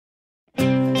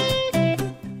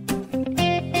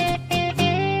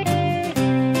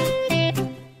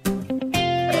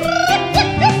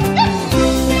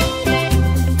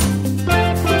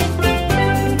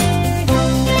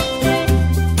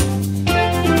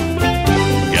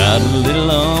Got a little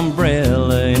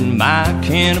umbrella in my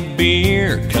can of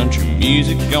beer, country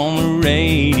music on the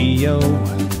radio.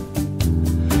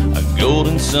 A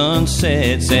golden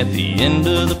sunsets at the end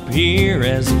of the pier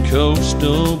as the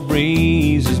coastal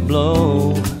breezes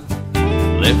blow.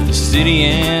 Left the city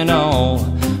and all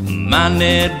my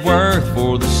net worth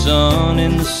for the sun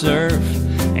and the surf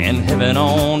and heaven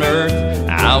on earth.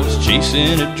 I was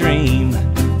chasing a dream,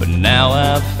 but now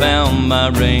I've found my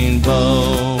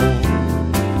rainbow.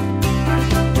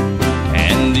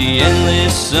 And the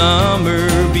endless summer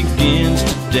begins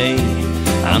today.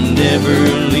 I'm never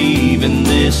leaving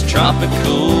this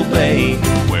tropical bay,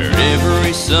 where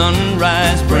every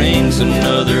sunrise brings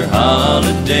another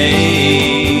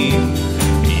holiday.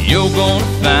 You're gonna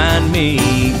find me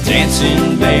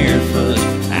dancing barefoot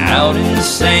out in the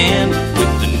sand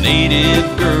with the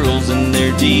native girls in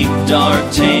their deep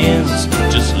dark tans,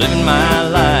 just living my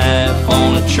life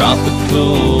on a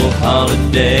tropical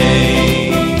holiday.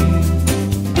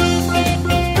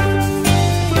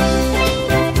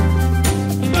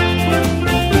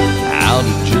 I'll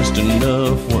do just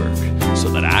enough work so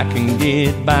that I can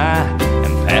get by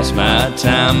and pass my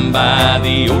time by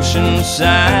the ocean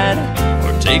side,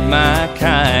 or take my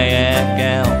kayak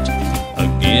out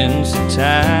against the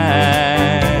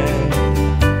tide.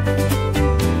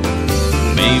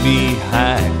 Maybe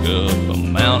hike up a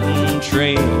mountain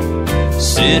trail,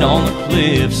 sit on the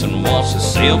cliffs and watch the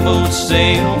sailboat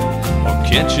sail, or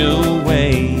catch a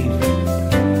wave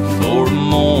for a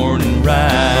morning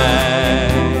ride.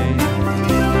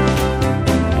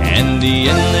 And the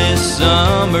endless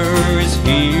summer is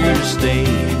here to stay.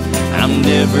 I'm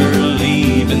never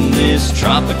leaving this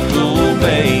tropical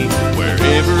bay, where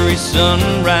every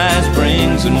sunrise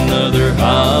brings another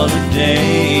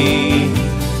holiday.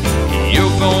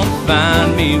 You're gonna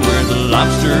find me where the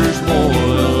lobsters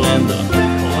boil and the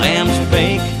clams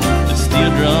bake, the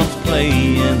steel drums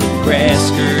play and the grass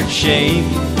skirts shake,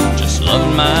 just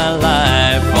loving my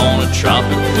life on a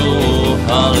tropical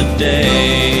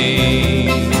holiday.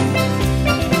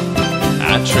 I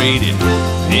traded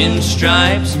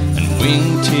pinstripes and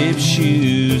wingtip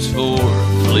shoes for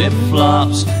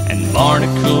flip-flops and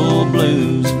barnacle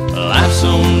blues. Life's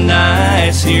so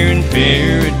nice here in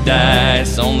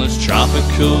paradise on this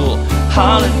tropical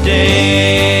holiday.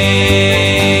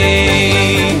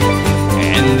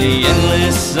 And the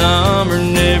endless summer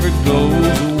never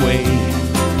goes away,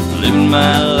 living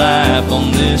my life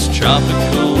on this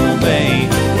tropical bay,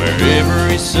 where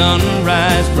every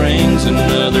sunrise brings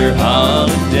another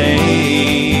holiday.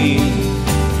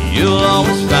 You'll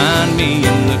always find me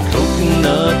in the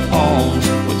coconut palms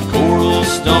with coral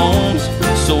stones,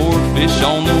 swordfish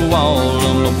on the wall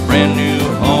of a brand new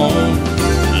home,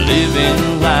 living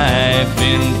life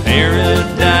in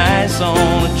paradise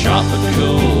on a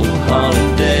tropical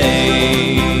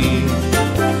holiday.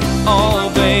 Oh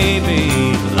baby,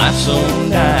 life's so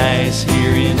nice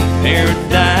here in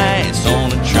paradise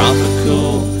on a tropical